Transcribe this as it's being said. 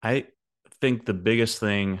I think the biggest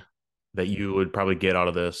thing that you would probably get out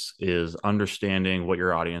of this is understanding what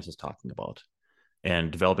your audience is talking about and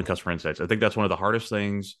developing customer insights. I think that's one of the hardest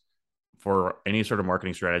things for any sort of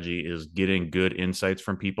marketing strategy is getting good insights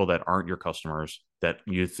from people that aren't your customers that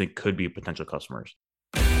you think could be potential customers.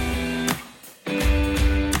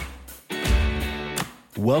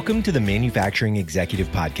 Welcome to the Manufacturing Executive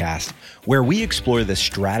Podcast, where we explore the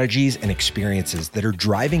strategies and experiences that are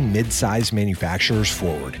driving mid-sized manufacturers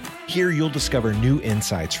forward. Here you'll discover new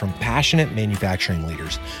insights from passionate manufacturing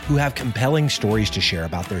leaders who have compelling stories to share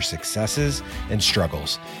about their successes and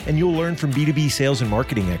struggles. And you'll learn from B2B sales and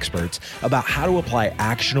marketing experts about how to apply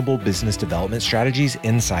actionable business development strategies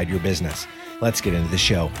inside your business. Let's get into the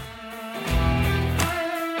show.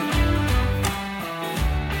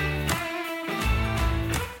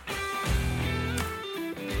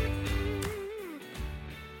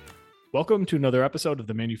 Welcome to another episode of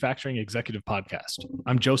the Manufacturing Executive Podcast.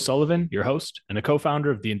 I'm Joe Sullivan, your host and a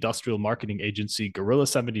co-founder of the industrial marketing agency Gorilla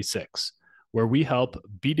 76, where we help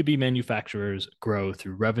B2B manufacturers grow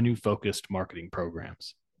through revenue-focused marketing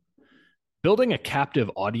programs. Building a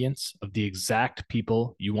captive audience of the exact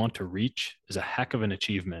people you want to reach is a heck of an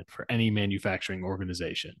achievement for any manufacturing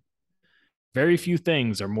organization. Very few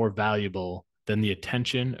things are more valuable than the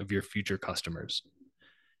attention of your future customers.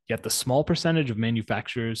 Yet the small percentage of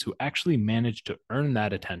manufacturers who actually manage to earn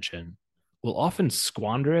that attention will often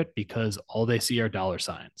squander it because all they see are dollar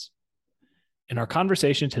signs. In our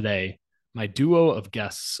conversation today, my duo of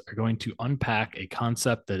guests are going to unpack a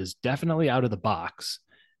concept that is definitely out of the box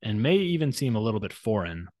and may even seem a little bit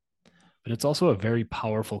foreign, but it's also a very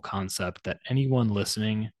powerful concept that anyone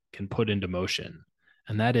listening can put into motion,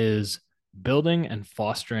 and that is building and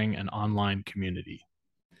fostering an online community.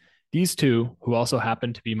 These two, who also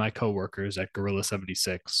happen to be my coworkers at Gorilla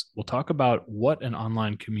 76, will talk about what an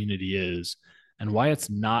online community is and why it's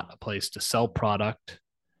not a place to sell product,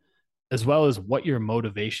 as well as what your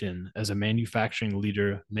motivation as a manufacturing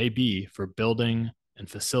leader may be for building and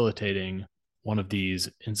facilitating one of these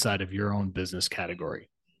inside of your own business category.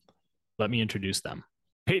 Let me introduce them.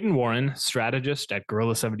 Peyton Warren, strategist at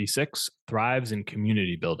Gorilla 76, thrives in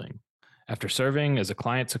community building. After serving as a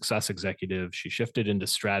client success executive, she shifted into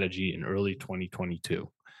strategy in early 2022.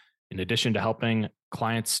 In addition to helping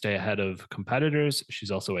clients stay ahead of competitors,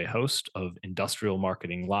 she's also a host of Industrial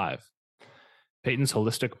Marketing Live. Peyton's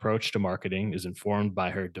holistic approach to marketing is informed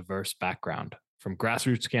by her diverse background, from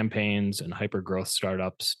grassroots campaigns and hyper-growth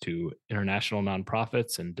startups to international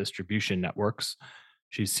nonprofits and distribution networks.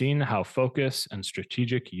 She's seen how focus and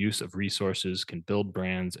strategic use of resources can build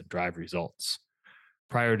brands and drive results.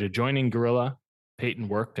 Prior to joining Gorilla, Peyton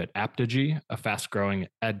worked at Aptogy, a fast-growing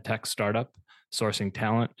ed tech startup, sourcing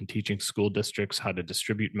talent and teaching school districts how to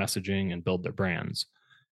distribute messaging and build their brands.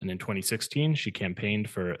 And in 2016, she campaigned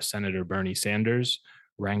for Senator Bernie Sanders,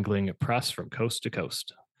 wrangling press from coast to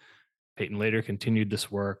coast. Peyton later continued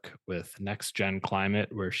this work with Next Gen Climate,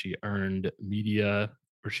 where she earned media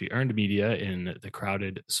in the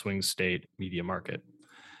crowded swing state media market.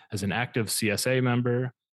 As an active CSA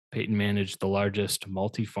member, Peyton managed the largest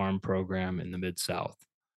multi-farm program in the Mid-South.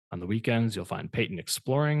 On the weekends, you'll find Peyton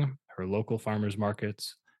exploring her local farmers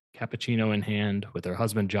markets, cappuccino in hand with her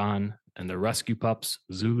husband John and their rescue pups,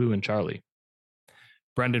 Zulu and Charlie.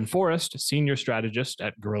 Brendon Forrest, senior strategist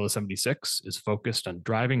at Gorilla 76, is focused on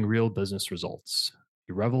driving real business results.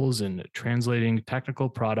 He revels in translating technical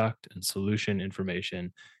product and solution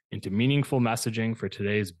information into meaningful messaging for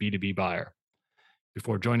today's B2B buyer.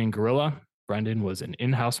 Before joining Gorilla, Brendon was an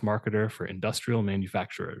in-house marketer for industrial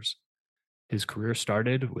manufacturers. His career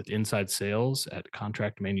started with inside sales at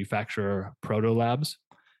contract manufacturer Proto Labs.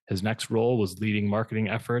 His next role was leading marketing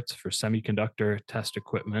efforts for semiconductor test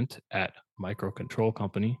equipment at Microcontrol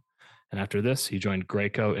Company. And after this, he joined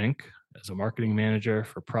Graco Inc. as a marketing manager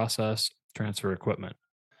for process transfer equipment.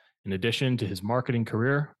 In addition to his marketing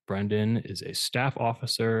career, Brendon is a staff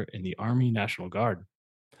officer in the Army National Guard.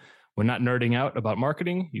 When not nerding out about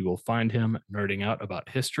marketing, you will find him nerding out about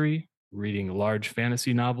history, reading large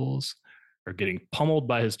fantasy novels, or getting pummeled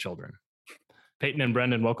by his children. Peyton and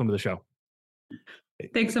Brendon, welcome to the show.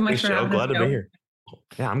 Thanks so much for having us. Glad to be here.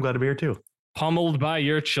 Yeah, I'm glad to be here too. Pummeled by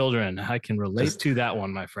your children. I can relate to that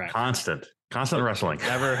one, my friend. Constant wrestling.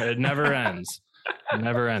 It never ends. It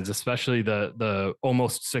never ends, especially the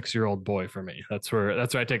almost 6-year-old boy for me. That's where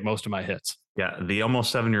I take most of my hits. Yeah, the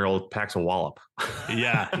almost 7-year-old packs a wallop.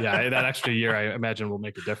 Yeah. That extra year, I imagine, will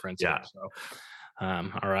make a difference. Yeah. So,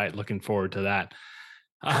 all right, looking forward to that.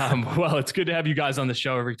 Well, it's good to have you guys on the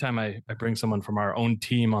show. Every time I bring someone from our own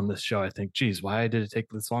team on this show, I think, geez, why did it take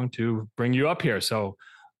this long to bring you up here? So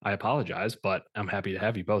I apologize, but I'm happy to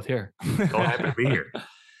have you both here. So happy to be here.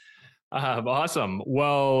 Awesome.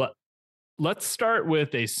 Well, let's start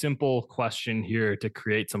with a simple question here to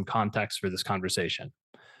create some context for this conversation.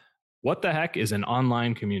 What the heck is an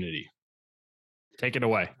online community? Take it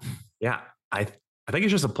away. Yeah, I think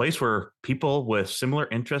it's just a place where people with similar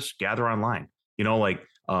interests gather online.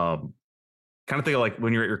 Kind of think of like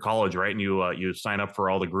when you're at your college, right? And you sign up for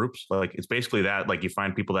all the groups. Like it's basically that. Like you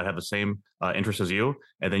find people that have the same interests as you,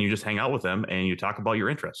 and then you just hang out with them and you talk about your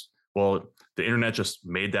interests. Well, the internet just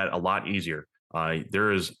made that a lot easier.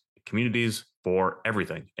 There is communities for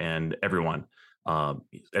everything and everyone, and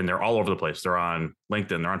they're all over the place. They're on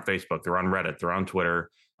LinkedIn, they're on Facebook, they're on Reddit, they're on Twitter,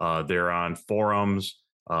 they're on forums.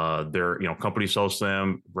 Companies host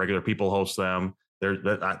them, regular people host them.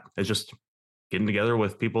 It's just getting together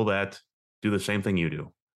with people that do the same thing you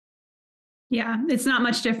do. Yeah, it's not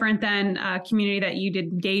much different than a community that you did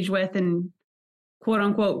engage with in quote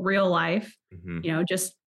unquote real life,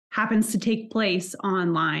 just happens to take place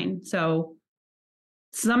online. So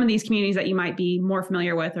some of these communities that you might be more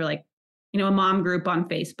familiar with are like, a mom group on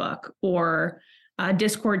Facebook or a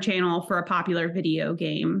Discord channel for a popular video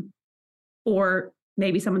game, or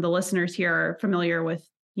maybe some of the listeners here are familiar with,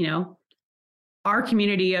 our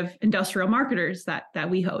community of industrial marketers that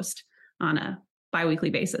we host on a biweekly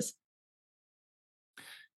basis.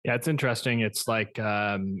 Yeah, it's interesting. It's like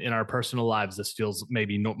in our personal lives, this feels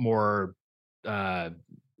maybe more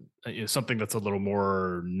something that's a little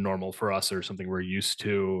more normal for us or something we're used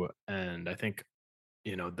to. And I think,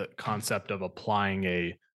 the concept of applying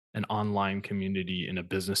an online community in a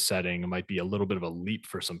business setting might be a little bit of a leap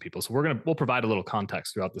for some people. So we'll provide a little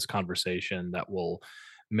context throughout this conversation that will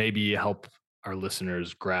maybe help our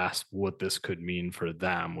listeners grasp what this could mean for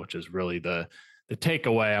them, which is really the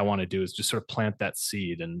takeaway I want to do is just sort of plant that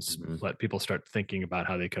seed and let people start thinking about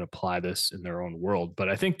how they could apply this in their own world. But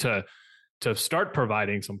I think to start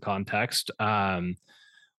providing some context,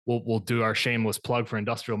 we'll do our shameless plug for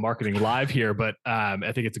Industrial Marketing Live here, but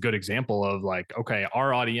I think it's a good example of like, okay,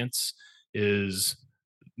 our audience is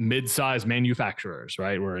mid-size manufacturers,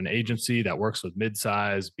 right? We're an agency that works with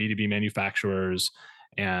mid-size B2B manufacturers.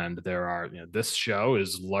 And there are, this show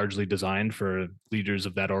is largely designed for leaders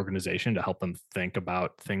of that organization to help them think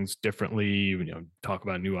about things differently, talk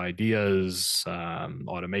about new ideas,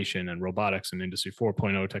 automation and robotics and Industry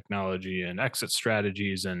 4.0 technology and exit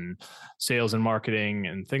strategies and sales and marketing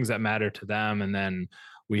and things that matter to them. And then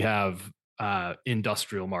we have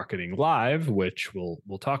Industrial Marketing Live, which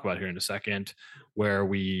we'll talk about here in a second, where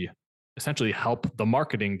we essentially help the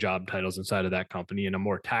marketing job titles inside of that company in a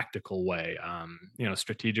more tactical way,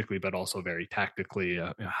 strategically, but also very tactically,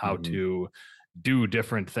 how to do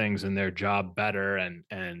different things in their job better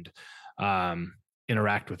and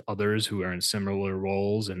interact with others who are in similar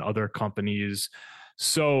roles in other companies.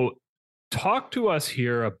 So talk to us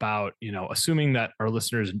here about, assuming that our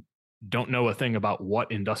listeners don't know a thing about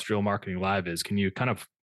what Industrial Marketing Live is, can you kind of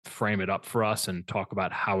frame it up for us and talk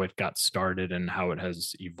about how it got started and how it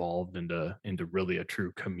has evolved into really a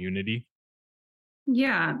true community?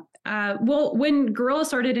 Yeah. Well, when Gorilla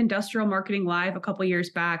started Industrial Marketing Live a couple of years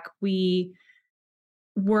back, we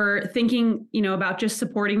were thinking, about just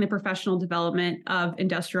supporting the professional development of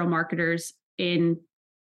industrial marketers in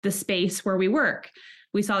the space where we work.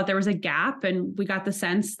 We saw that there was a gap, and we got the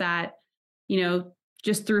sense that,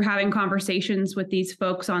 just through having conversations with these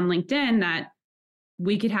folks on LinkedIn, that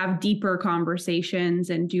we could have deeper conversations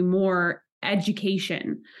and do more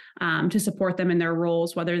education to support them in their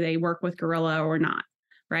roles, whether they work with Gorilla or not,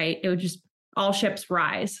 right? It would just all ships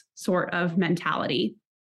rise sort of mentality.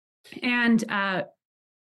 And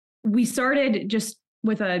we started just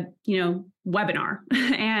with a, webinar.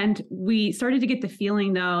 And we started to get the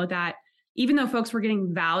feeling, though, that even though folks were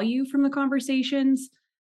getting value from the conversations,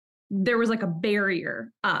 there was like a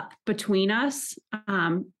barrier up between us.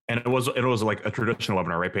 And it was like a traditional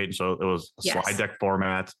webinar, right, Peyton? So it was a slide deck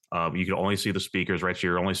format. You could only see the speakers, right? So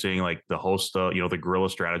you're only seeing like the host, the Gorilla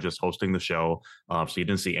strategist hosting the show. So you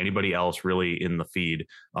didn't see anybody else really in the feed,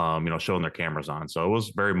 showing their cameras on. So it was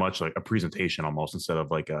very much like a presentation almost instead of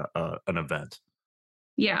like an event.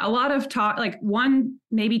 Yeah, a lot of talk, like one,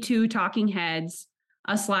 maybe two talking heads,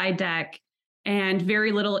 a slide deck, and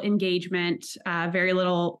very little engagement, very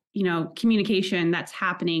little, communication that's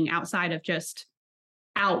happening outside of just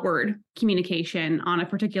outward communication on a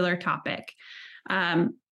particular topic.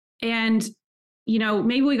 And,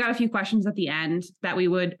 maybe we got a few questions at the end that we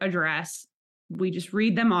would address. We just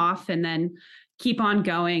read them off and then keep on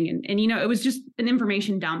going. And it was just an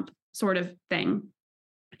information dump sort of thing.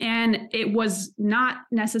 And it was not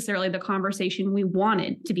necessarily the conversation we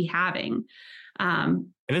wanted to be having.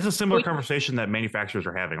 And it's a similar conversation that manufacturers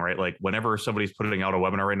are having, right? Like whenever somebody's putting out a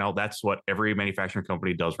webinar right now, that's what every manufacturing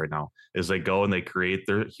company does right now is they go and they create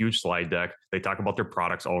their huge slide deck. They talk about their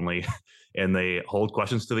products only and they hold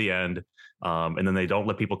questions to the end. And then they don't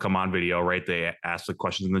let people come on video, right? They ask the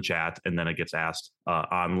questions in the chat and then it gets asked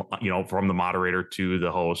on, from the moderator to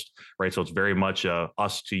the host, right? So it's very much a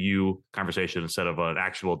us to you conversation instead of an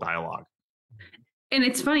actual dialogue. And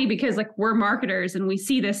it's funny because like we're marketers and we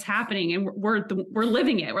see this happening and we're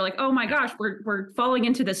living it. We're like, oh my gosh, we're falling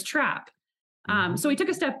into this trap. So we took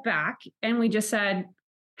a step back and we just said,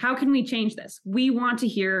 how can we change this? We want to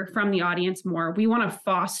hear from the audience more. We want to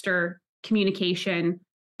foster communication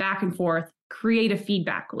back and forth, create a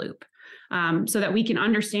feedback loop so that we can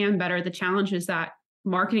understand better the challenges that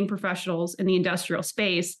marketing professionals in the industrial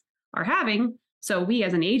space are having. So we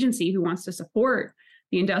as an agency who wants to support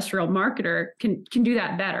the industrial marketer can do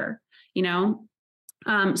that better,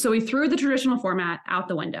 So we threw the traditional format out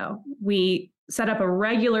the window. We set up a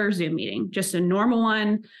regular Zoom meeting, just a normal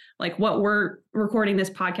one, like what we're recording this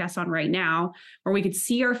podcast on right now, where we could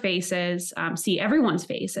see our faces, see everyone's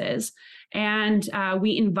faces. And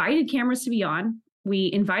we invited cameras to be on.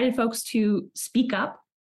 We invited folks to speak up,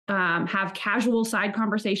 have casual side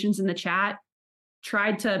conversations in the chat,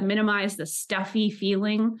 tried to minimize the stuffy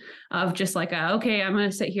feeling of just like, okay, I'm going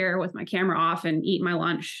to sit here with my camera off and eat my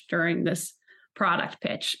lunch during this product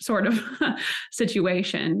pitch sort of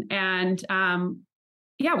situation. And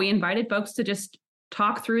we invited folks to just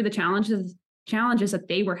talk through the challenges that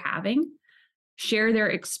they were having, share their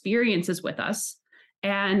experiences with us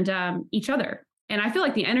and each other. And I feel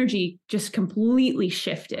like the energy just completely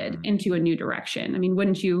shifted into a new direction. I mean,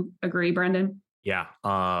 wouldn't you agree, Brendon? Yeah.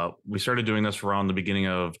 We started doing this around the beginning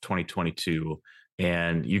of 2022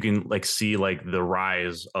 and you can see the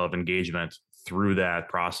rise of engagement through that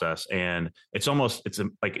process. And it's almost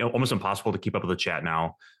impossible to keep up with the chat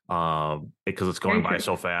now because it's going by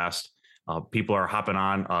so fast. People are hopping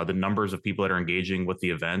on. The numbers of people that are engaging with the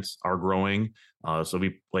events are growing. So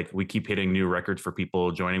we keep hitting new records for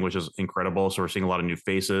people joining, which is incredible. So we're seeing a lot of new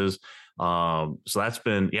faces. So that's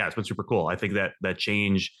been, it's been super cool. I think that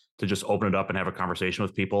change to just open it up and have a conversation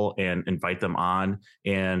with people and invite them on.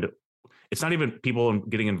 And it's not even people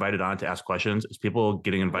getting invited on to ask questions. It's people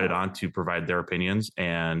getting invited on to provide their opinions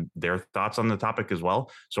and their thoughts on the topic as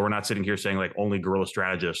well. So we're not sitting here saying only guerrilla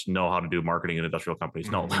strategists know how to do marketing in industrial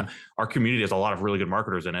companies. No, our community has a lot of really good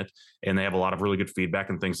marketers in it and they have a lot of really good feedback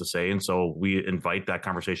and things to say. And so we invite that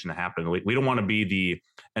conversation to happen. We don't want to be the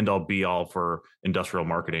end all be all for industrial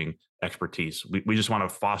marketing expertise. We just want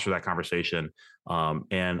to foster that conversation.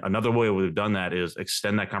 And another way we've done that is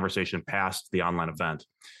extend that conversation past the online event.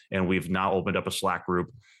 And we've now opened up a Slack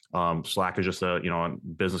group. Slack is just a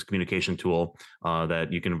business communication tool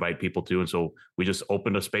that you can invite people to. And so we just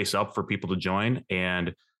opened a space up for people to join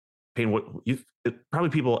and probably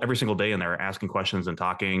people every single day in there asking questions and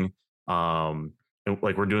talking. And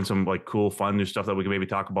we're doing some cool, fun new stuff that we can maybe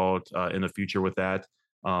talk about in the future with that.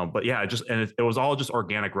 But yeah, it was all just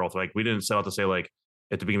organic growth. We didn't set out to say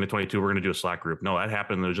at the beginning of 22, we're going to do a Slack group. No, that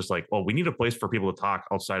happened. It was just we need a place for people to talk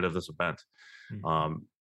outside of this event.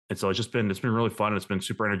 And so it's been really fun. It's been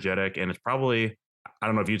super energetic. And it's probably, I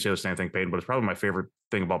don't know if you'd say the same thing, Peyton, but it's probably my favorite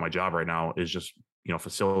thing about my job right now is just,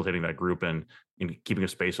 facilitating that group and keeping a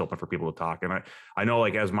space open for people to talk. And I know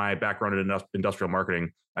as my background in industrial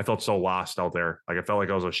marketing, I felt so lost out there. I felt like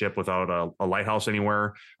I was a ship without a lighthouse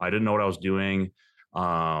anywhere. I didn't know what I was doing.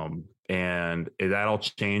 And that all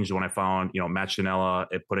changed when I found, Matt Chanella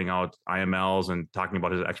putting out IMLs and talking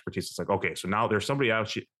about his expertise. It's okay, so now there's somebody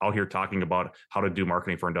out here talking about how to do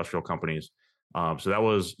marketing for industrial companies. So that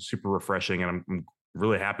was super refreshing. And I'm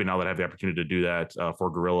really happy now that I have the opportunity to do that for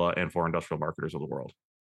Guerrilla and for industrial marketers of the world.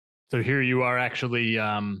 So here you are actually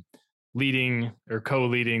leading or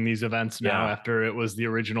co-leading these events now after it was the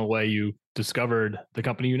original way you discovered the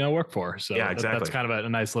company you now work for. So yeah, exactly. That's kind of a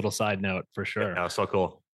nice little side note for sure. Yeah, so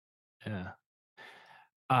cool. Yeah.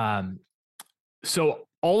 So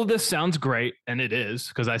all of this sounds great, and it is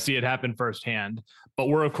because I see it happen firsthand. But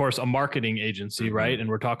we're of course a marketing agency, right? And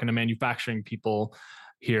we're talking to manufacturing people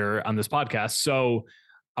here on this podcast. So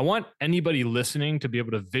I want anybody listening to be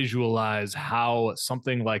able to visualize how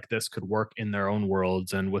something like this could work in their own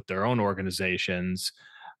worlds and with their own organizations.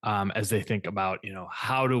 As they think about,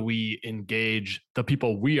 how do we engage the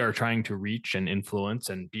people we are trying to reach and influence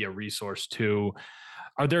and be a resource to?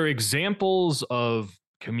 Are there examples of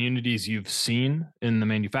communities you've seen in the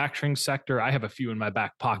manufacturing sector? I have a few in my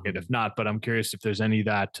back pocket, if not, but I'm curious if there's any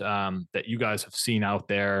that you guys have seen out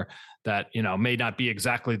there that, may not be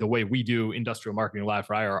exactly the way we do industrial marketing live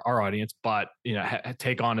for our audience, but,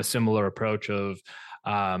 take on a similar approach of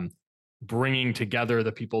bringing together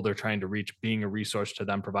the people they're trying to reach, being a resource to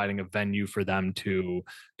them, providing a venue for them to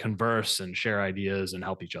converse and share ideas and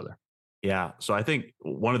help each other. Yeah. So I think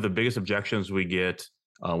one of the biggest objections we get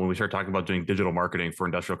when we start talking about doing digital marketing for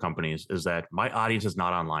industrial companies is that my audience is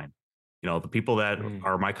not online. The people that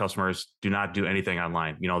are my customers do not do anything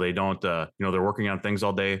online. They don't, they're working on things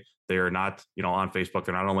all day. They are not, on Facebook.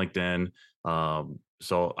 They're not on LinkedIn.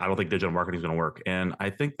 So I don't think digital marketing is going to work. And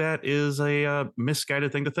I think that is a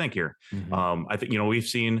misguided thing to think here. I think, we've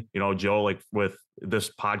seen, Joe, like with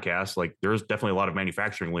this podcast, like there's definitely a lot of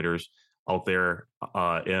manufacturing leaders out there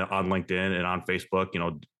on LinkedIn and on Facebook,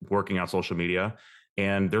 working on social media.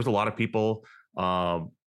 And there's a lot of people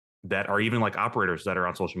that are even like operators that are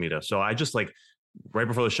on social media. So I just like right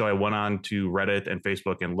before the show, I went on to Reddit and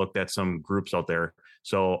Facebook and looked at some groups out there.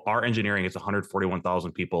 So our engineering is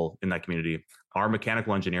 141,000 people in that community. Our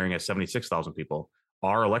mechanical engineering has 76,000 people.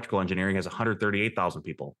 Our electrical engineering has 138,000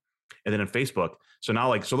 people. And then in Facebook, so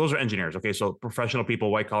now so those are engineers. Okay, so professional people,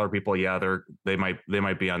 white collar people, yeah, they might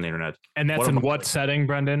be on the internet. And that's in what setting,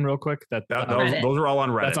 Brendan? Real quick, those are all on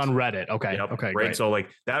Reddit. That's on Reddit. Okay, yep. Okay, right. Great. So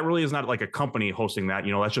that really is not like a company hosting that.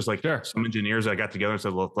 That's just like some engineers that got together and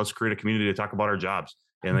said, well, let's create a community to talk about our jobs.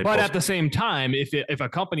 And but at the same time, if a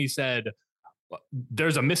company said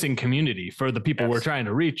there's a missing community for the people we're trying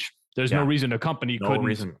to reach, there's no reason a company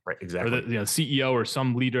couldn't. Right, exactly. Or the CEO or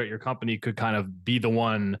some leader at your company could kind of be the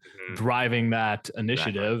one driving that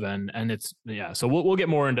initiative, exactly. and it's So we'll get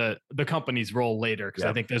more into the company's role later because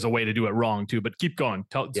I think there's a way to do it wrong too. But keep going.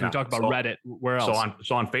 So we talked about Reddit. Where else?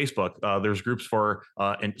 So on Facebook, there's groups for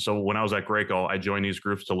and so when I was at Graco, I joined these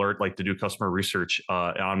groups to learn to do customer research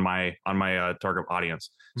on my target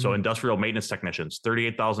audience. So industrial maintenance technicians,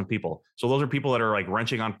 38,000 people. So those are people that are like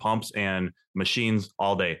wrenching on pumps and machines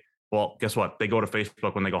all day. Well, guess what? They go to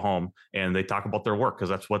Facebook when they go home and they talk about their work because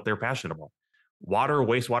that's what they're passionate about.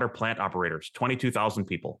 Wastewater plant operators, 22,000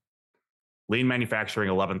 people. Lean manufacturing,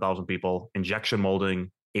 11,000 people. Injection molding,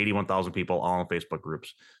 81,000 people, all in Facebook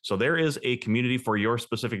groups. So there is a community for your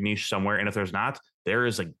specific niche somewhere. And if there's not, there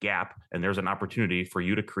is a gap and there's an opportunity for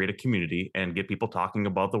you to create a community and get people talking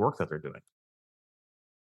about the work that they're doing.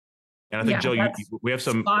 And I think, Joe, we have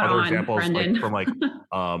some other examples from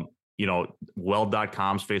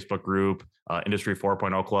Weld.com's Facebook group, Industry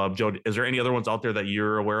 4.0 Club. Joe, is there any other ones out there that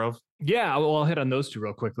you're aware of? Yeah, well, I'll hit on those two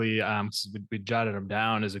real quickly. We jotted them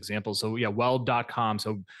down as examples. So Weld.com.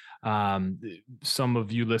 So some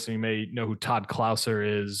of you listening may know who Todd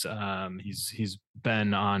Clouser is. He's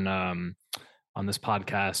been on this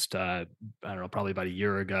podcast, I don't know, probably about a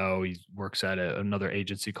year ago. He works at another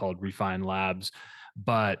agency called Refine Labs.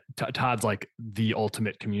 But Todd's like the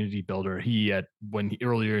ultimate community builder. When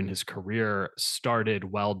earlier in his career started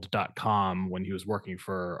Weld.com when he was working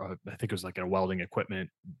for, I think it was like a welding equipment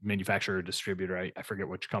manufacturer distributor. I forget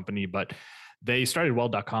which company, but they started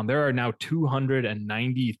Weld.com. There are now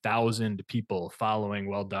 290,000 people following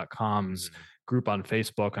Weld.com's group on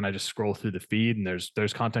Facebook. And I just scroll through the feed and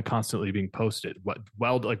there's content constantly being posted.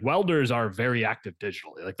 Welders are very active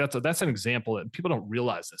digitally. Like that's an example that people don't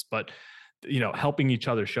realize this, but helping each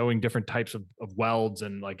other, showing different types of welds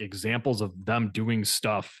and like examples of them doing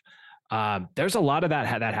stuff. There's a lot of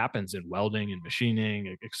that happens in welding and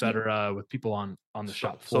machining, et cetera, with people on the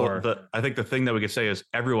shop floor. So I think the thing that we could say is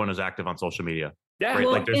everyone is active on social media. Yeah. Right?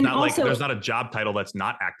 Well, there's not a job title that's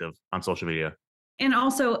not active on social media. And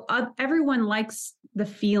also everyone likes the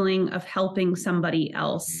feeling of helping somebody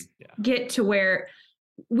else get to where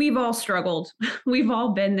we've all struggled. We've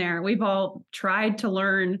all been there. We've all tried to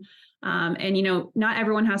learn. And not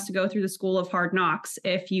everyone has to go through the school of hard knocks.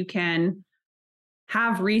 If you can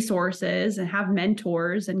have resources and have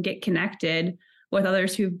mentors and get connected with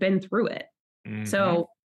others who've been through it. So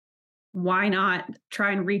why not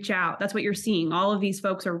try and reach out? That's what you're seeing. All of these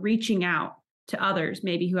folks are reaching out to others,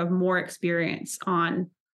 maybe who have more experience on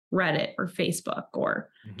Reddit or Facebook or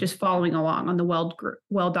just following along on the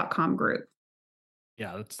Weld.com group.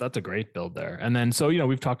 Yeah, that's a great build there. And then, so,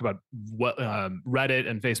 we've talked about what Reddit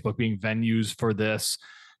and Facebook being venues for this.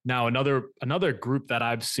 Now, another group that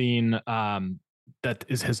I've seen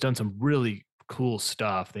has done some really cool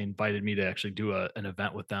stuff. They invited me to actually do an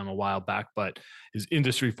event with them a while back, but is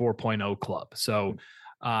Industry 4.0 Club. So,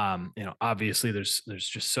 obviously there's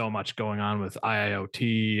just so much going on with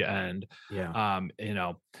IIoT and,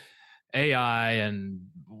 AI and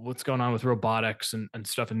what's going on with robotics and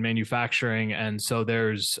stuff in manufacturing. And so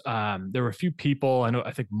there were a few people,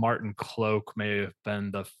 I think Martin Cloak may have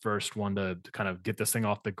been the first one to kind of get this thing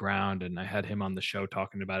off the ground. And I had him on the show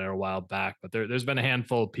talking about it a while back, but there's been a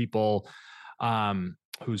handful of people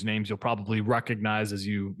whose names you'll probably recognize as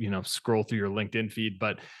you scroll through your LinkedIn feed.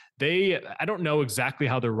 But I don't know exactly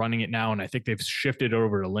how they're running it now, and I think they've shifted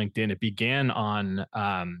over to LinkedIn. It began on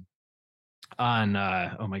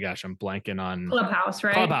oh my gosh, I'm blanking on Clubhouse,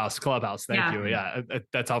 right? Clubhouse. Thank you. Yeah,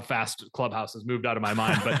 that's how fast Clubhouse has moved out of my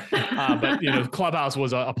mind. But Clubhouse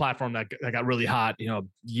was a platform that got really hot, a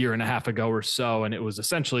year and a half ago or so, and it was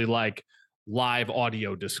essentially like live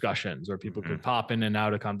audio discussions where people could pop in and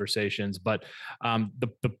out of conversations. But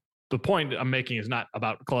the point I'm making is not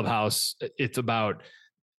about Clubhouse. It's about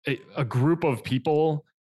a group of people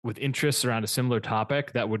with interests around a similar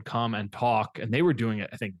topic that would come and talk. And they were doing it,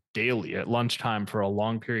 I think, daily at lunchtime for a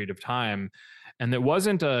long period of time. And it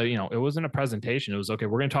wasn't a presentation. It was, okay,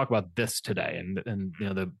 we're going to talk about this today. And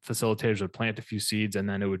the facilitators would plant a few seeds, and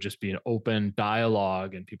then it would just be an open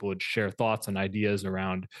dialogue, and people would share thoughts and ideas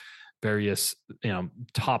around various,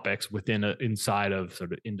 topics inside of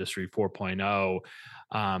sort of industry 4.0.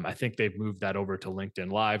 I think they've moved that over to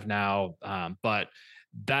LinkedIn Live now. But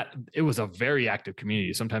that it was a very active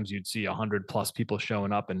community. Sometimes you'd see 100+ people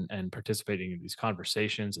showing up and participating in these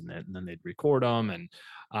conversations, and then they'd record them.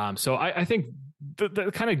 And so I think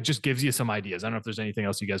that kind of just gives you some ideas. I don't know if there's anything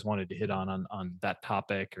else you guys wanted to hit on that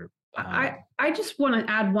topic, or I just want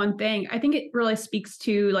to add one thing. I think it really speaks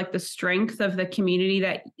to like the strength of the community,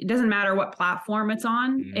 that it doesn't matter what platform it's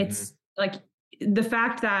on. It's like the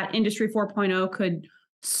fact that Industry 4.0 could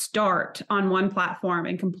start on one platform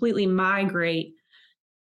and completely migrate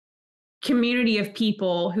community of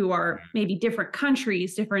people who are maybe different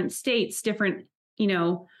countries, different states, different,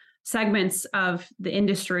 segments of the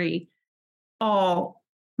industry, all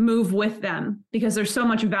move with them, because there's so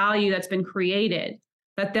much value that's been created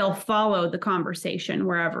that they'll follow the conversation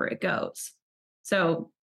wherever it goes.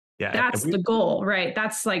 So that's the goal, right?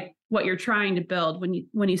 That's like what you're trying to build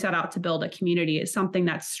when you set out to build a community, is something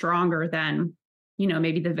that's stronger than,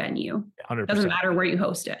 maybe the venue. 100%. Doesn't matter where you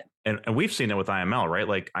host it. And we've seen it with IML, right?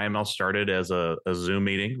 Like IML started as a Zoom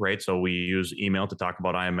meeting, right? So we use email to talk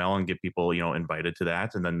about IML and get people, invited to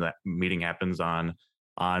that. And then that meeting happens on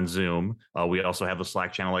Zoom. We also have the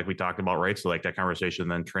Slack channel, like we talked about, right? So like that conversation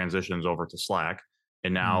then transitions over to Slack.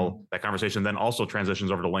 And now that conversation then also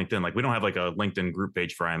transitions over to LinkedIn. Like we don't have like a LinkedIn group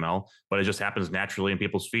page for IML, but it just happens naturally in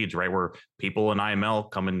people's feeds, right? Where people in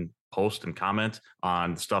IML come and post and comment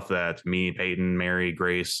on stuff that me, Peyton, Mary,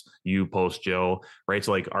 Grace, you post, Joe, right?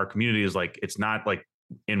 So like our community is like, it's not like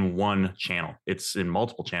in one channel, it's in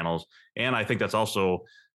multiple channels. And I think that's also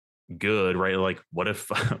good, right? Like what if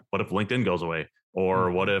LinkedIn goes away? Or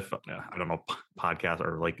what if, I don't know, podcast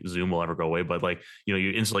or like Zoom will ever go away, but like, you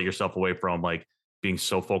insulate yourself away from like being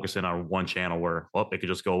so focused in on one channel where, it could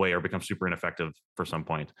just go away or become super ineffective for some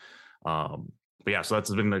point. But yeah, so that's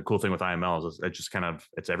been the cool thing with IML, is it just kind of,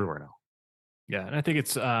 it's everywhere now. Yeah. And I think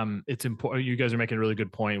it's important. You guys are making a really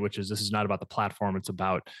good point, which is this is not about the platform. It's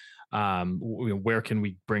about where can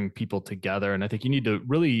we bring people together? And I think you need to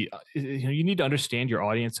really, you need to understand your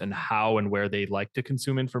audience and how and where they like to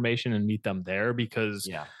consume information and meet them there. Because,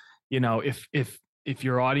 if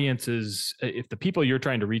your audience is, if the people you're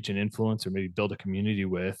trying to reach and influence or maybe build a community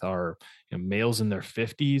with are males in their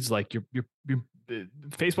 50s, like you're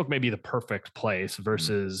Facebook may be the perfect place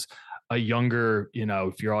versus a younger,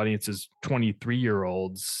 if your audience is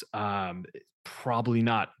 23-year-olds, probably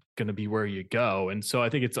not going to be where you go. And so I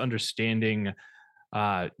think it's understanding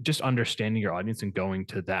your audience and going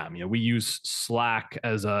to them. We use Slack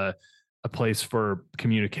as a place for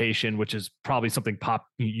communication, which is probably something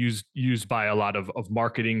used by a lot of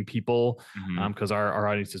marketing people, because our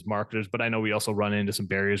audience is marketers. But I know we also run into some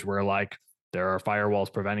barriers where like there are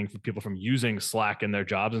firewalls preventing people from using Slack in their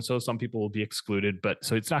jobs. And so some people will be excluded, but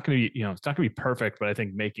so it's not going to be, it's not going to be perfect, but I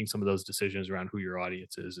think making some of those decisions around who your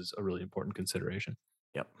audience is a really important consideration.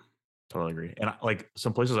 Yep. Totally agree. And like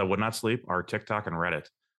some places I would not sleep are TikTok and Reddit.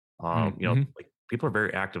 Like people are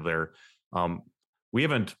very active there. We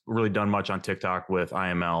haven't really done much on TikTok with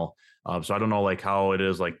IML. So I don't know like how it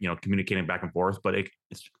is like, communicating back and forth, but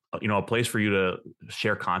it's, a place for you to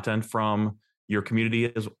share content from your community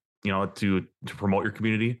is, to promote your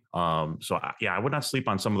community. So I would not sleep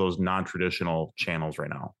on some of those non-traditional channels right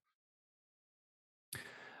now.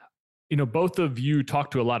 Both of you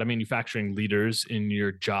talk to a lot of manufacturing leaders in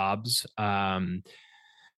your jobs. Being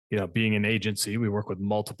an agency, we work with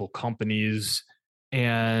multiple companies,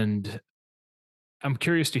 and I'm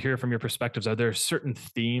curious to hear from your perspectives. Are there certain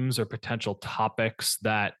themes or potential topics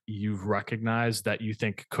that you've recognized that you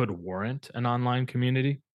think could warrant an online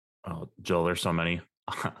community? Oh, Joel, there's so many.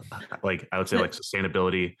 Like I would say like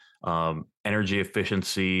sustainability, energy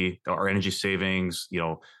efficiency or energy savings,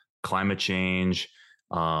 climate change,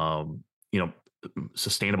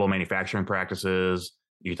 sustainable manufacturing practices,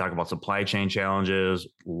 You talk about supply chain challenges,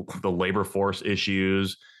 the labor force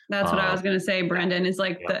issues. That's what I was going to say, Brendon, is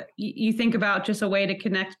like you think about just a way to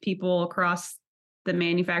connect people across the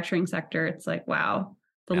manufacturing sector. It's like, wow,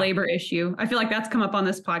 the labor issue. I feel like that's come up on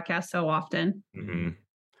this podcast so often. Mm-hmm.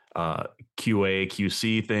 QA,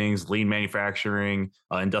 QC things, lean manufacturing,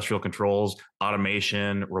 industrial controls,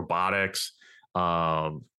 automation, robotics.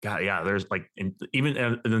 There's like, even,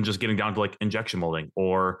 and then just getting down to like injection molding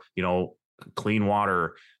or, clean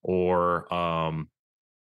water or,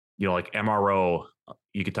 like MRO.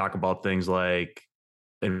 You could talk about things like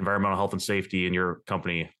environmental health and safety in your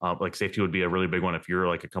company. Like safety would be a really big one if you're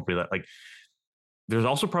like a company that like, there's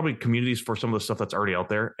also probably communities for some of the stuff that's already out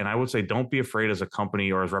there. And I would say, don't be afraid as a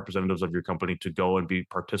company or as representatives of your company to go and be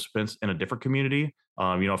participants in a different community.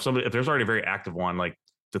 If there's already a very active one, like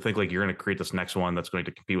to think like you're going to create this next one that's going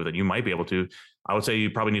to compete with it, you might be able to. I would say you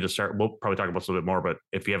probably need to start. We'll probably talk about this a little bit more, but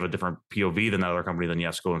if you have a different POV than that other company, then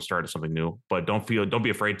yes, go and start something new. But don't be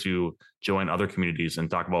afraid to join other communities and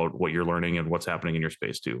talk about what you're learning and what's happening in your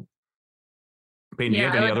space too. Peyton, do you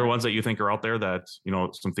have any other ones that you think are out there that,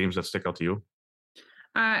 some themes that stick out to you?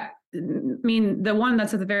 I mean, the one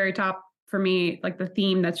that's at the very top for me, like the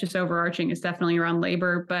theme that's just overarching, is definitely around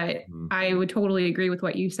labor. But I would totally agree with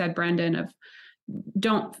what you said, Brendon, of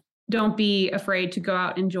don't be afraid to go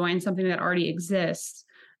out and join something that already exists.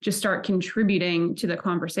 Just start contributing to the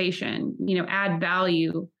conversation, add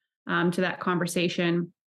value to that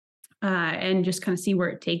conversation and just kind of see where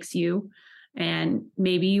it takes you. And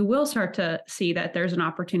maybe you will start to see that there's an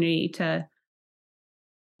opportunity to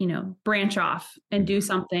branch off and do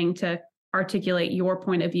something to articulate your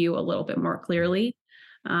point of view a little bit more clearly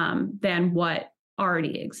than what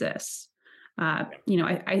already exists.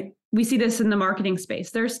 We see this in the marketing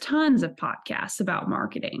space. There's tons of podcasts about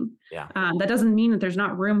marketing. Yeah. That doesn't mean that there's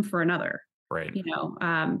not room for another. Right.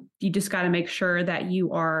 You just got to make sure that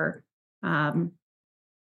you are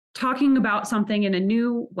talking about something in a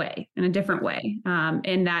new way, in a different way,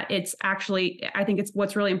 and that it's actually, I think it's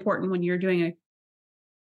what's really important when you're doing a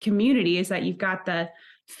community is that you've got the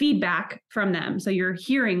feedback from them. So you're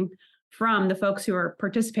hearing from the folks who are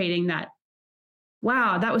participating that,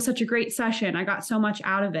 wow, that was such a great session. I got so much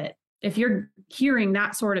out of it. If you're hearing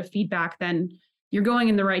that sort of feedback, then you're going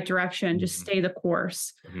in the right direction. Just stay the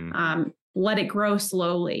course. Let it grow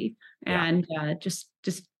slowly and just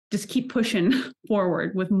keep pushing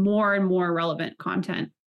forward with more and more relevant content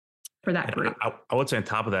for that group. I would say on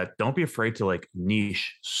top of that, don't be afraid to like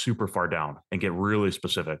niche super far down and get really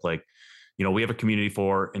specific. Like, we have a community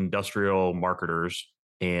for industrial marketers,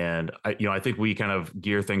 and I think we kind of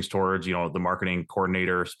gear things towards, the marketing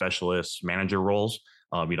coordinator, specialist, manager roles.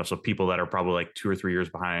 So people that are probably like 2 or 3 years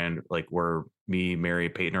behind, like where me, Mary,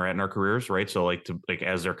 Peyton are at in our careers, right? So like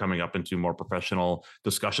as they're coming up into more professional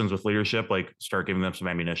discussions with leadership, like start giving them some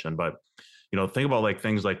ammunition. But think about like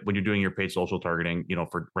things like when you're doing your paid social targeting,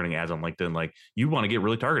 for running ads on LinkedIn, like you want to get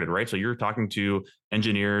really targeted, right? So you're talking to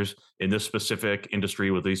engineers in this specific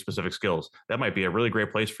industry with these specific skills. That might be a really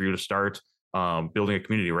great place for you to start building a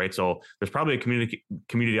community, right? So there's probably a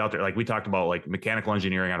community out there. Like we talked about, like mechanical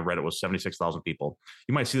engineering on Reddit was 76,000 people.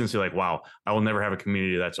 You might see them and say like, wow, I will never have a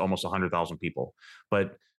community that's almost 100,000 people.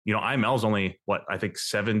 But, IML is only I think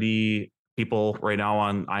 70 people right now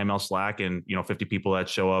on IML Slack, and 50 people that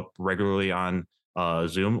show up regularly on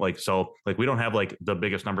Zoom. Like, so like we don't have like the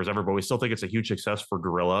biggest numbers ever, but we still think it's a huge success for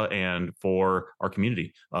Gorilla and for our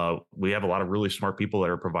community. We have a lot of really smart people that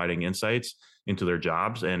are providing insights into their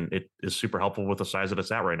jobs, and it is super helpful with the size that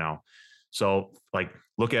it's at right now. So like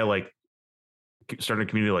look at like starting a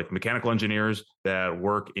community like mechanical engineers that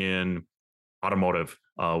work in automotive,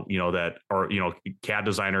 that are, CAD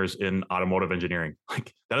designers in automotive engineering.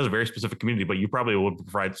 Like that is a very specific community, but you probably would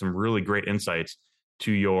provide some really great insights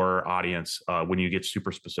to your audience when you get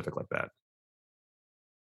super specific like that.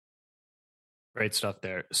 Great stuff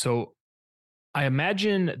there. So I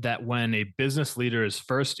imagine that when a business leader is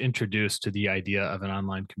first introduced to the idea of an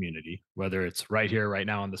online community, whether it's right here, right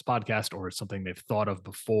now on this podcast, or it's something they've thought of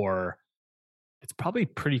before, it's probably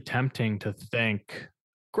pretty tempting to think,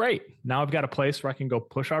 great, now I've got a place where I can go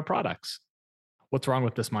push our products. What's wrong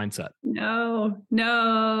with this mindset? No.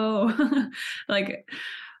 Like,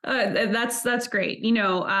 that's great,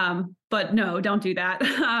 but no, don't do that.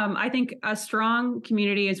 I think a strong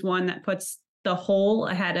community is one that puts the whole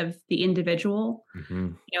ahead of the individual.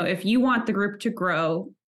 If you want the group to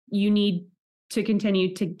grow, you need to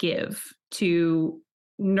continue to give, to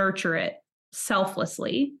nurture it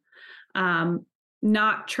selflessly,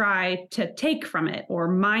 not try to take from it or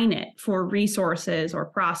mine it for resources or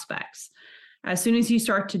prospects. As soon as you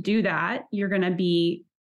start to do that, you're going to be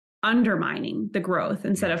undermining the growth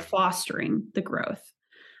instead of fostering the growth.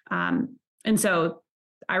 And so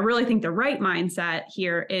I really think the right mindset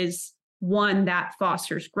here is one that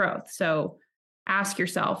fosters growth. So ask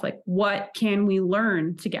yourself, like, what can we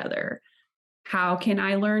learn together? How can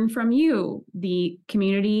I learn from you, the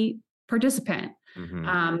community participant?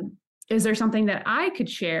 Is there something that I could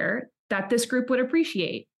share that this group would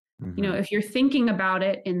appreciate? You know, if you're thinking about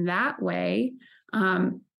it in that way,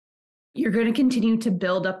 you're going to continue to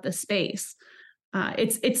build up the space.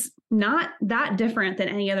 It's not that different than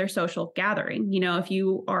any other social gathering. You know, if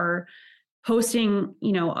you are hosting,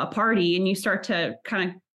 you know, a party and you start to kind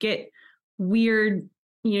of get weird,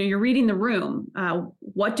 you know, you're reading the room.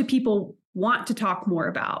 What do people want to talk more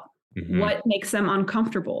about? What makes them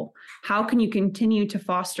uncomfortable? How can you continue to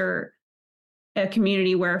foster a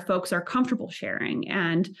community where folks are comfortable sharing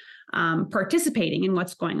and participating in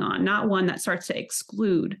what's going on, not one that starts to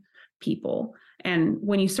exclude people? And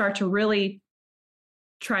when you start to really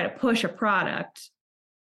try to push a product,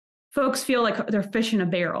 folks feel like they're fish in a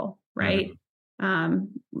barrel, right? A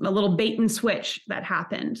little bait and switch that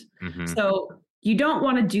happened. So you don't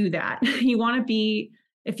want to do that. You want to be,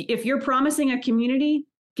 if you're promising a community,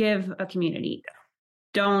 give a community.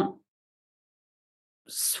 Don't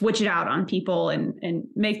switch it out on people and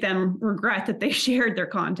make them regret that they shared their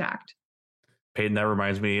contact. Peyton, that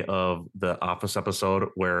reminds me of the Office episode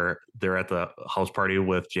where they're at the house party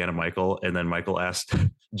with Jan and Michael, and then Michael asked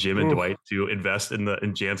Jim and Dwight to invest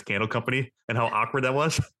in Jan's candle company, and how awkward that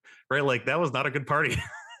was, right? Like, that was not a good party.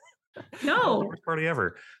 No, the worst party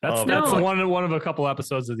ever. That's one of a couple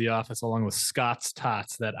episodes of The Office, along with Scott's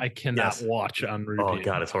Tots, that I cannot watch on repeat. Oh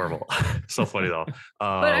God, it's horrible. So funny though.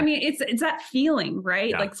 But I mean, it's that feeling,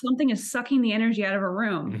 right? Like something is sucking the energy out of a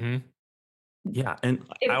room. Yeah, and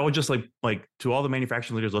I would just like to all the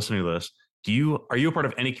manufacturing leaders listening to this. Are you a part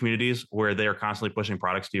of any communities where they are constantly pushing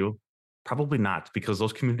products to you? Probably not, because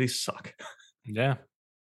those communities suck.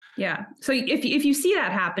 Yeah. So if you see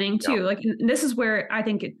that happening too, like, this is where I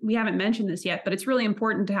think we haven't mentioned this yet, but it's really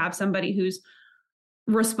important to have somebody who's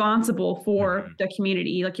responsible for the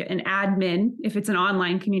community, like an admin, if it's an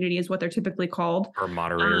online community is what they're typically called, or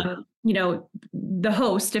moderator, you know, the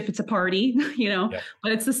host, if it's a party, you know,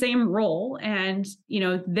 but it's the same role. And, you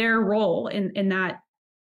know, their role in that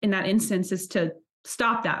instance is to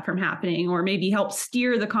stop that from happening, or maybe help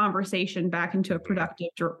steer the conversation back into a productive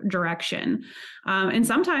direction. And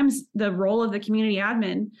sometimes the role of the community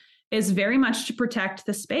admin is very much to protect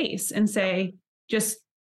the space and say, just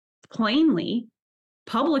plainly,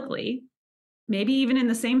 publicly, maybe even in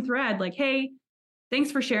the same thread, like, hey,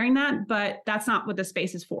 thanks for sharing that, but that's not what the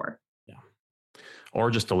space is for. Or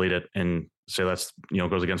just delete it and say that's, you know,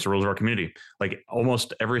 goes against the rules of our community. Like,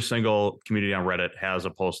 almost every single community on Reddit has a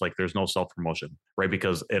post like, there's no self-promotion, right?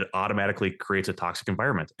 Because it automatically creates a toxic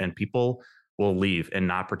environment, and people will leave and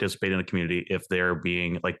not participate in the community if they're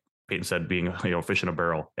being, like Peyton said, being, you know, fish in a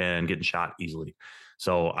barrel and getting shot easily.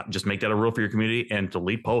 So just make that a rule for your community and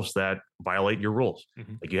delete posts that violate your rules.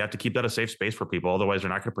 Like, you have to keep that a safe space for people. Otherwise, they're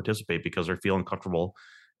not going to participate because they're feeling comfortable,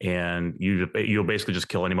 and you'll basically just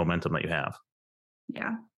kill any momentum that you have.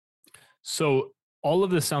 Yeah. So all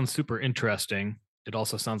of this sounds super interesting. It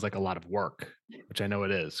also sounds like a lot of work, which I know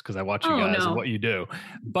it is because I watch you guys and what you do.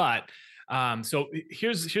 But so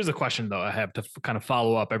here's a question though I have to kind of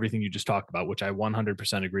follow up everything you just talked about, which I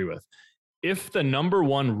 100% agree with. If the number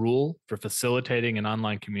one rule for facilitating an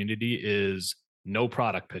online community is no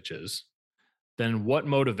product pitches, then what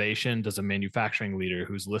motivation does a manufacturing leader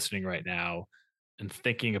who's listening right now and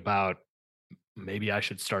thinking about, maybe I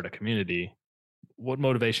should start a community, what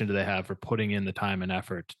motivation do they have for putting in the time and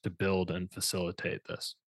effort to build and facilitate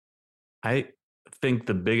this? I think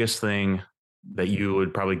the biggest thing that you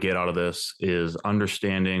would probably get out of this is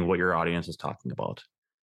understanding what your audience is talking about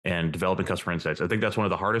and developing customer insights. I think that's one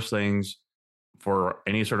of the hardest things for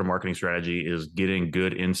any sort of marketing strategy, is getting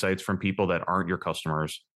good insights from people that aren't your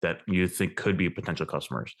customers, that you think could be potential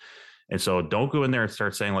customers. And so don't go in there and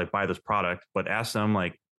start saying like, buy this product, but ask them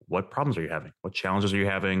like, what problems are you having? What challenges are you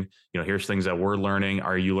having? You know, here's things that we're learning.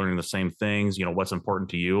 Are you learning the same things? You know, what's important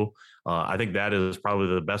to you? I think that is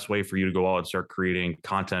probably the best way for you to go out and start creating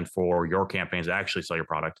content for your campaigns to actually sell your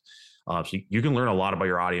product. So you can learn a lot about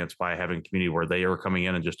your audience by having a community where they are coming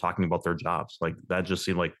in and just talking about their jobs. Like, that just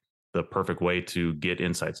seemed like the perfect way to get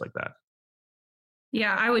insights like that.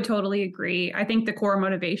 Yeah, I would totally agree. I think the core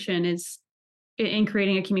motivation is in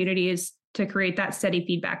creating a community is to create that steady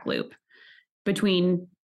feedback loop between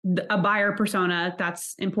a buyer persona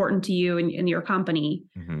that's important to you and your company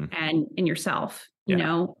and yourself. You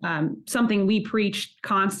know, something we preach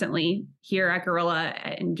constantly here at Gorilla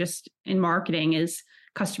and just in marketing is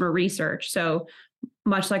customer research. So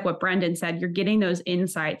much like what Brendon said, you're getting those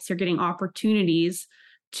insights, you're getting opportunities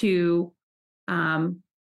to,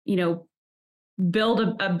 you know,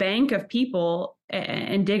 build a bank of people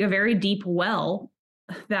and dig a very deep well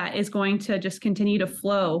that is going to just continue to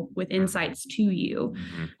flow with insights to you.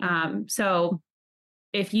 So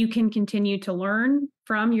if you can continue to learn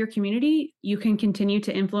from your community, you can continue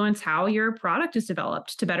to influence how your product is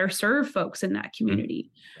developed to better serve folks in that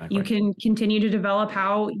community. Exactly. You can continue to develop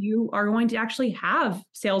how you are going to actually have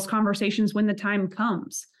sales conversations when the time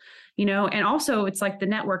comes, you know, and also it's like the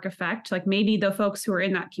network effect. Like maybe the folks who are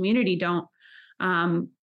in that community don't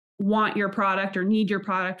want your product or need your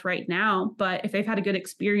product right now, but if they've had a good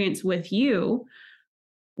experience with you,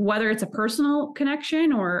 whether it's a personal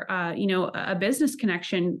connection or, you know, a business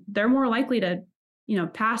connection, they're more likely to, you know,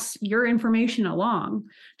 pass your information along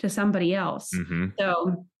to somebody else.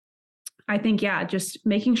 So I think, yeah, just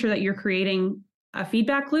making sure that you're creating a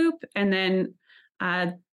feedback loop. And then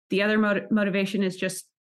the other motivation is just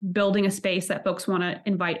building a space that folks want to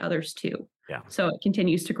invite others to. Yeah. So it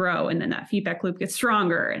continues to grow. And then that feedback loop gets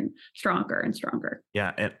stronger and stronger and stronger.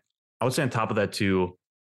 Yeah. And I would say on top of that too,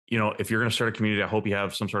 you know, if you're going to start a community, I hope you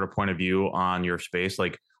have some sort of point of view on your space.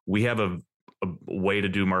 Like we have a way to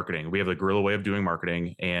do marketing. We have the guerrilla way of doing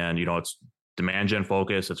marketing, and, you know, it's demand gen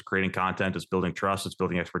focus. It's creating content. It's building trust. It's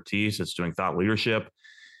building expertise. It's doing thought leadership.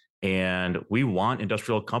 And we want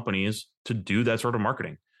industrial companies to do that sort of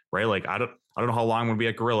marketing, right? Like, I don't know how long I'm going to be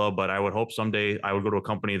at Guerrilla, but I would hope someday I would go to a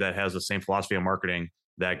company that has the same philosophy of marketing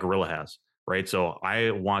that Guerrilla has, right? So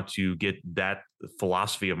I want to get that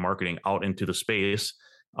philosophy of marketing out into the space,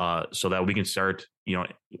 so that we can start, you know,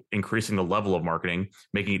 increasing the level of marketing,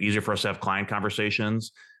 making it easier for us to have client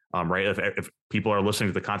conversations, right? If people are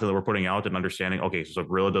listening to the content that we're putting out and understanding, okay, so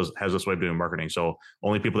Guerrilla has this way of doing marketing. So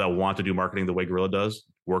only people that want to do marketing the way Guerrilla does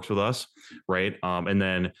works with us, right? And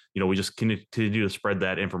then, you know, we just continue to spread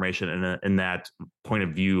that information and that point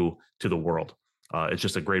of view to the world. It's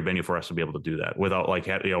just a great venue for us to be able to do that without, like,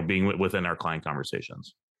 you know, being within our client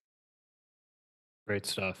conversations. Great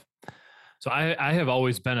stuff. So I have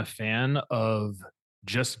always been a fan of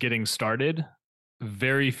just getting started.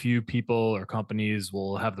 Very few people or companies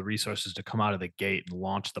will have the resources to come out of the gate and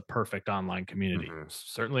launch the perfect online community.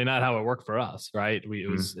 Certainly not how it worked for us, right? It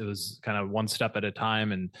was kind of one step at a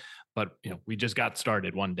time, but you know, we just got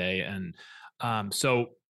started one day, and so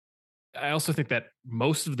I also think that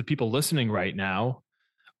most of the people listening right now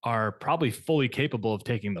are probably fully capable of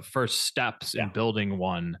taking the first steps in building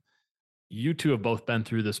one. You two have both been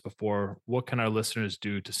through this before. What can our listeners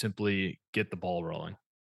do to simply get the ball rolling?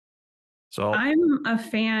 So I'm a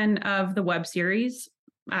fan of the web series.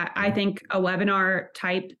 I think a webinar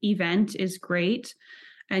type event is great,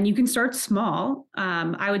 and you can start small.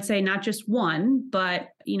 I would say not just one, but,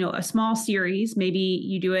 you know, a small series. Maybe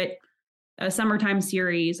you do it a summertime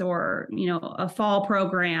series, or, you know, a fall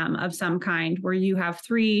program of some kind where you have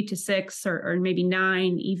 3 to 6 or maybe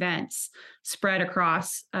 9 events spread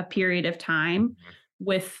across a period of time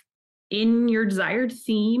within your desired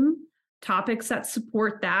theme, topics that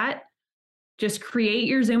support that. Just create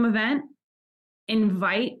your Zoom event,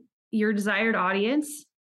 invite your desired audience,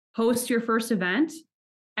 host your first event,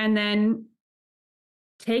 and then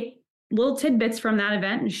take little tidbits from that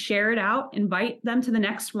event and share it out, invite them to the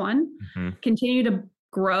next one, continue to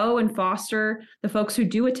grow and foster the folks who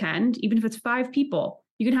do attend. Even if it's 5 people,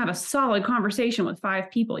 you can have a solid conversation with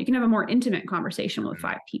 5 people. You can have a more intimate conversation with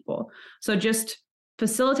 5 people. So just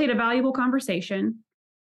facilitate a valuable conversation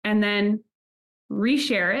and then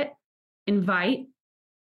reshare it, invite,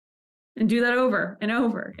 and do that over and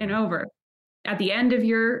over and over. At the end of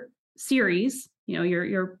your series, you know,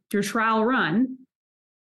 your trial run,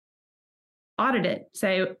 audit it.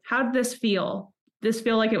 Say, how did this feel? This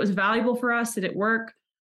feel like it was valuable for us? Did it work?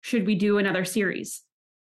 Should we do another series?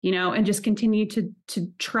 You know, and just continue to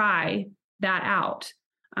try that out.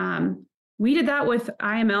 We did that with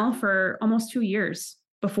IML for almost 2 years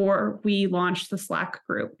before we launched the Slack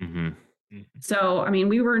group. So, I mean,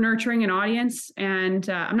 we were nurturing an audience, and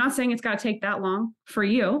I'm not saying it's got to take that long for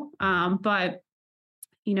you, but,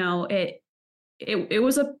 you know, it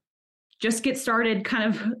was a just get started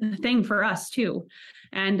kind of thing for us too.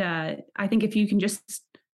 And I think if you can just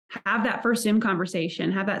have that first Zoom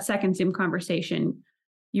conversation, have that second Zoom conversation,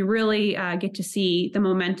 you really get to see the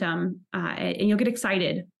momentum, and you'll get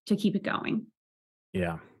excited to keep it going.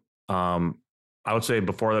 Yeah. I would say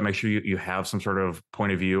before that, make sure you have some sort of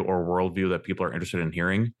point of view or worldview that people are interested in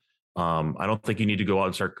hearing. I don't think you need to go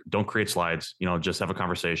out and don't create slides, you know, just have a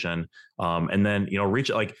conversation. And then, you know,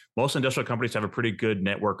 like most industrial companies have a pretty good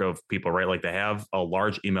network of people, right? Like they have a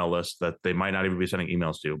large email list that they might not even be sending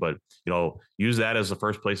emails to, but, you know, use that as the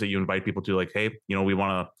first place that you invite people to, like, hey, you know, we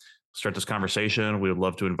want to start this conversation. We would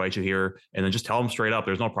love to invite you here. And then just tell them straight up,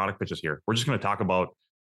 there's no product pitches here. We're just going to talk about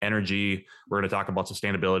energy. We're going to talk about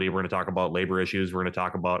sustainability. We're going to talk about labor issues. We're going to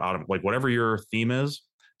talk about like whatever your theme is.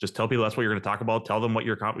 Just tell people that's what you're going to talk about. Tell them what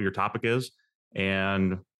your topic is,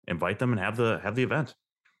 and invite them and have the event.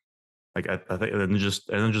 Like I think, and then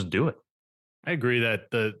just do it. I agree that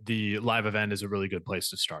the live event is a really good place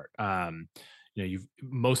to start.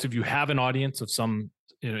 Most of you have an audience of some,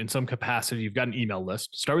 in some capacity. You've got an email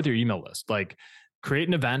list. Start with your email list. Like, create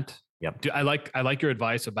an event. Yep. I like your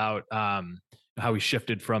advice about how we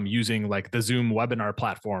shifted from using like the Zoom webinar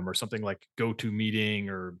platform or something like GoToMeeting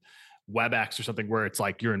or WebEx or something where it's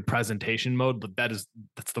like you're in presentation mode, but that's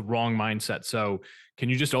the wrong mindset. So can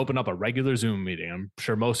you just open up a regular Zoom meeting? I'm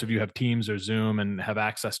sure most of you have Teams or Zoom and have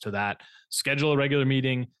access to that. Schedule a regular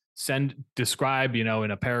meeting, describe, in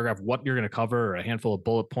a paragraph what you're going to cover or a handful of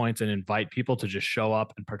bullet points, and invite people to just show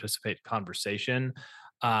up and participate in conversation.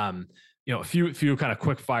 A few kind of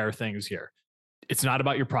quick fire things here. It's not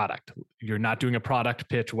about your product. You're not doing a product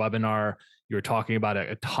pitch webinar. You're talking about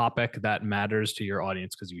a topic that matters to your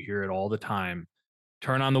audience because you hear it all the time.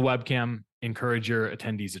 Turn on the webcam. Encourage your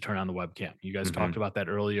attendees to turn on the webcam. You guys talked about that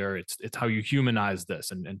earlier. It's how you humanize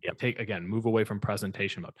this and move away from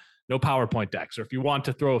presentation mode. No PowerPoint decks, or if you want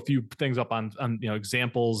to throw a few things up on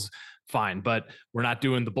examples, fine. But we're not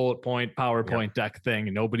doing the bullet point PowerPoint deck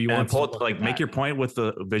thing. Nobody wants to make your point with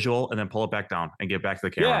the visual and then pull it back down and get back to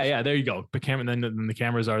the camera. Yeah, there you go. The camera, then the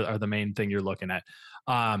cameras are the main thing you're looking at.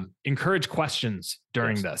 Encourage questions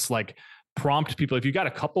during this. Like, prompt people. If you've got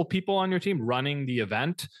a couple people on your team running the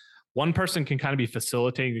event, one person can kind of be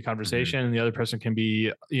facilitating the conversation and the other person can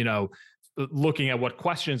be, looking at what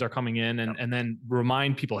questions are coming in and then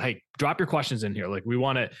remind people, hey, drop your questions in here. Like, we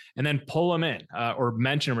want to, and then pull them in or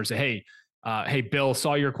mention them or say, hey, Bill,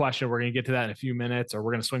 saw your question. We're going to get to that in a few minutes, or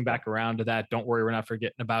we're going to swing back around to that. Don't worry, we're not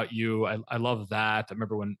forgetting about you. I love that. I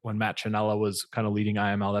remember when Matt Chanella was kind of leading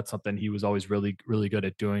IML, that's something he was always really, really good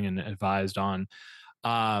at doing and advised on.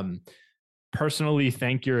 Personally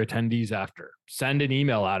thank your attendees after. Send an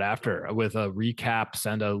email out after with a recap,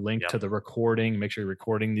 send a link to the recording, make sure you're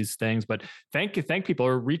recording these things, but thank people,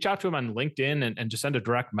 or reach out to them on LinkedIn and just send a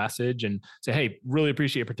direct message and say, hey, really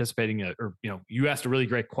appreciate you participating, or, you asked a really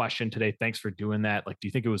great question today. Thanks for doing that. Like, do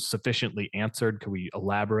you think it was sufficiently answered? Could we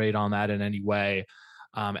elaborate on that in any way?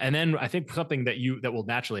 And then I think something that will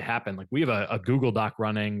naturally happen, like we have a Google Doc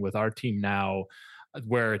running with our team now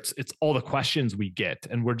where it's all the questions we get,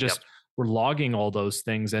 and we're just, we're logging all those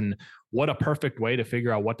things. And what a perfect way to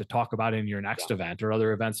figure out what to talk about in your next event or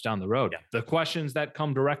other events down the road. The questions that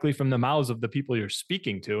come directly from the mouths of the people you're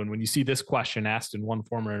speaking to. And when you see this question asked in one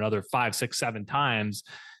form or another 5, 6, 7 times,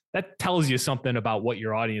 that tells you something about what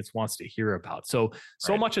your audience wants to hear about. So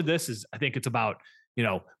much of this is, I think it's about,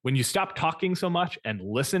 when you stop talking so much and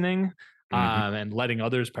listening and letting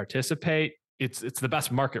others participate, it's the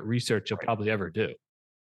best market research you'll probably ever do.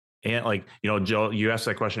 And like, Joe, you asked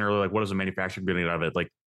that question earlier, like, what is the manufacturer getting out of it?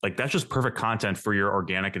 Like that's just perfect content for your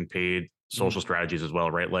organic and paid social strategies as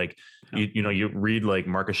well, right? Like, you read like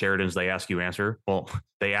Marcus Sheridan's They Ask You Answer. Well,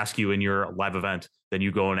 they ask you in your live event, then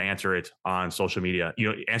you go and answer it on social media.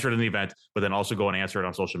 Answer it in the event, but then also go and answer it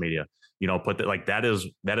on social media.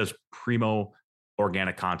 That is primo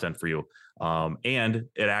organic content for you. And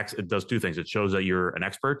it does 2 things. It shows that you're an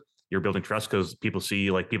expert. You're building trust because people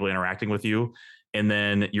see like people interacting with you. And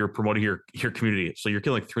then you're promoting your community. So you're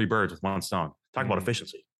killing 3 birds with 1 stone. Talk about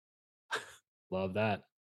efficiency. Love that.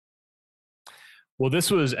 Well,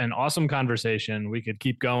 this was an awesome conversation. We could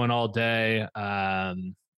keep going all day,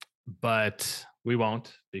 but we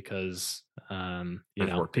won't because,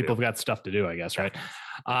 people have got stuff to do, I guess, right?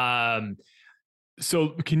 So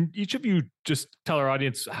can each of you just tell our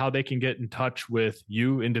audience how they can get in touch with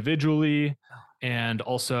you individually, and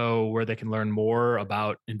also where they can learn more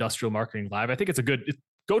about Industrial Marketing Live? I think it's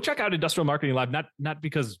go check out Industrial Marketing Live, not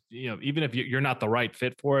because, even if you're not the right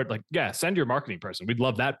fit for it, like, send your marketing person. We'd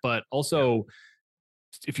love that. But also,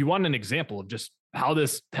 if you want an example of just how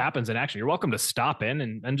this happens in action, you're welcome to stop in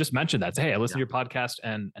and just mention that. Say, hey, I listen to your podcast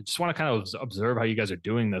and just want to kind of observe how you guys are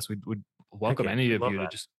doing this. We'd welcome any of you to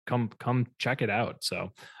just come check it out.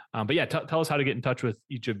 So, tell us how to get in touch with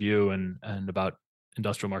each of you and about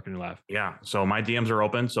Industrial Marketing Live. Yeah. So my DMs are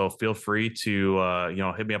open. So feel free to,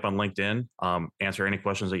 hit me up on LinkedIn, answer any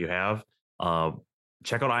questions that you have.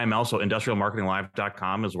 Check out IML. So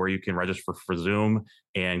industrialmarketinglive.com is where you can register for Zoom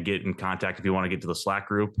and get in contact if you want to get to the Slack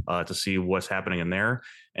group to see what's happening in there.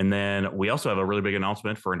 And then we also have a really big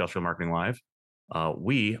announcement for Industrial Marketing Live.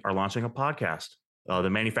 We are launching a podcast. The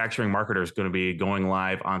Manufacturing Marketer is going to be going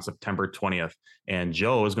live on September 20th, and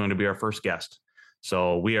Joe is going to be our first guest.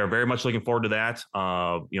 So we are very much looking forward to that.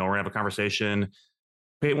 We're gonna have a conversation.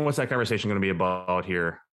 Peyton, what's that conversation going to be about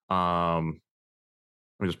here? Let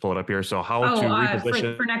me just pull it up here. So how to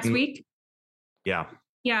reposition for next week? Yeah.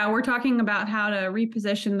 Yeah, we're talking about how to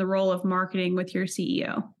reposition the role of marketing with your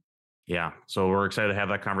CEO. Yeah. So we're excited to have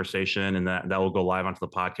that conversation, and that will go live onto the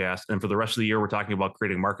podcast. And for the rest of the year, we're talking about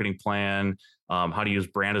creating a marketing plan, how to use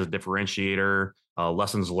brand as a differentiator,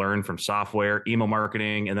 lessons learned from software, email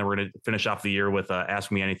marketing. And then we're going to finish off the year with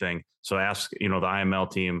Ask Me Anything. So ask, the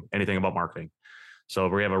IML team anything about marketing. So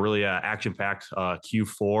we have a really action-packed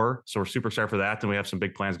Q4. So we're super excited for that. And we have some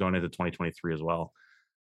big plans going into 2023 as well.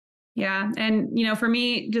 Yeah. And, for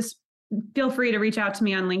me, just feel free to reach out to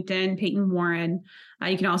me on LinkedIn, Peyton Warren.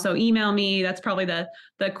 You can also email me. That's probably the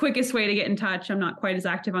quickest way to get in touch. I'm not quite as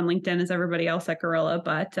active on LinkedIn as everybody else at Gorilla,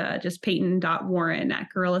 but just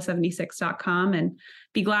peyton.warren@gorilla76.com, and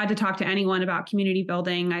be glad to talk to anyone about community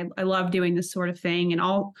building. I love doing this sort of thing, and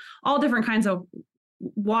all different kinds of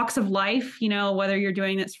walks of life, whether you're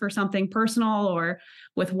doing this for something personal or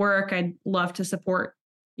with work. I'd love to support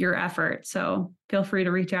your effort. So feel free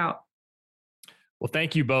to reach out. Well,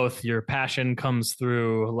 thank you both. Your passion comes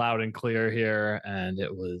through loud and clear here, and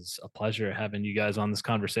it was a pleasure having you guys on this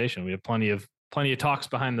conversation. We have plenty of talks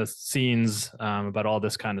behind the scenes about all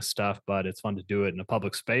this kind of stuff, but it's fun to do it in a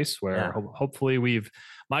public space where hopefully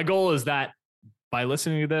my goal is that by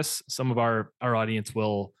listening to this, some of our audience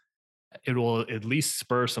will at least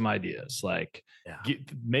spur some ideas,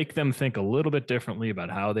 make them think a little bit differently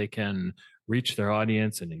about how they can reach their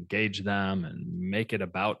audience and engage them and make it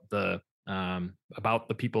about the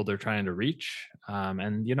people they're trying to reach.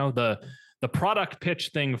 And the product pitch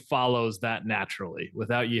thing follows that naturally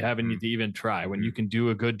without you having to even try. When you can do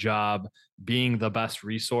a good job being the best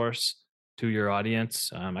resource to your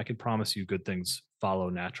audience, I can promise you good things follow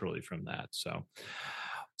naturally from that. So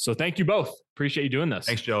thank you both. Appreciate you doing this.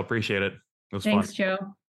 Thanks, Joe. Appreciate it. It was Thanks, fun. Joe.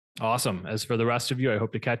 Awesome. As for the rest of you, I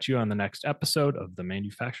hope to catch you on the next episode of The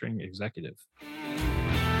Manufacturing Executive.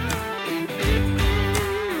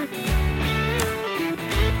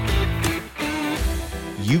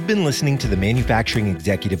 You've been listening to the Manufacturing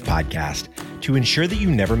Executive Podcast. To ensure that you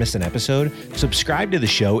never miss an episode, subscribe to the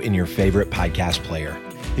show in your favorite podcast player.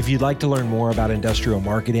 If you'd like to learn more about industrial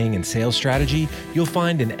marketing and sales strategy, you'll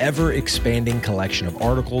find an ever-expanding collection of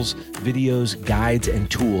articles, videos, guides, and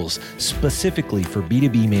tools specifically for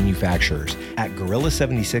B2B manufacturers at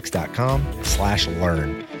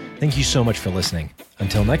gorilla76.com/learn. Thank you so much for listening.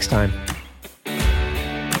 Until next time.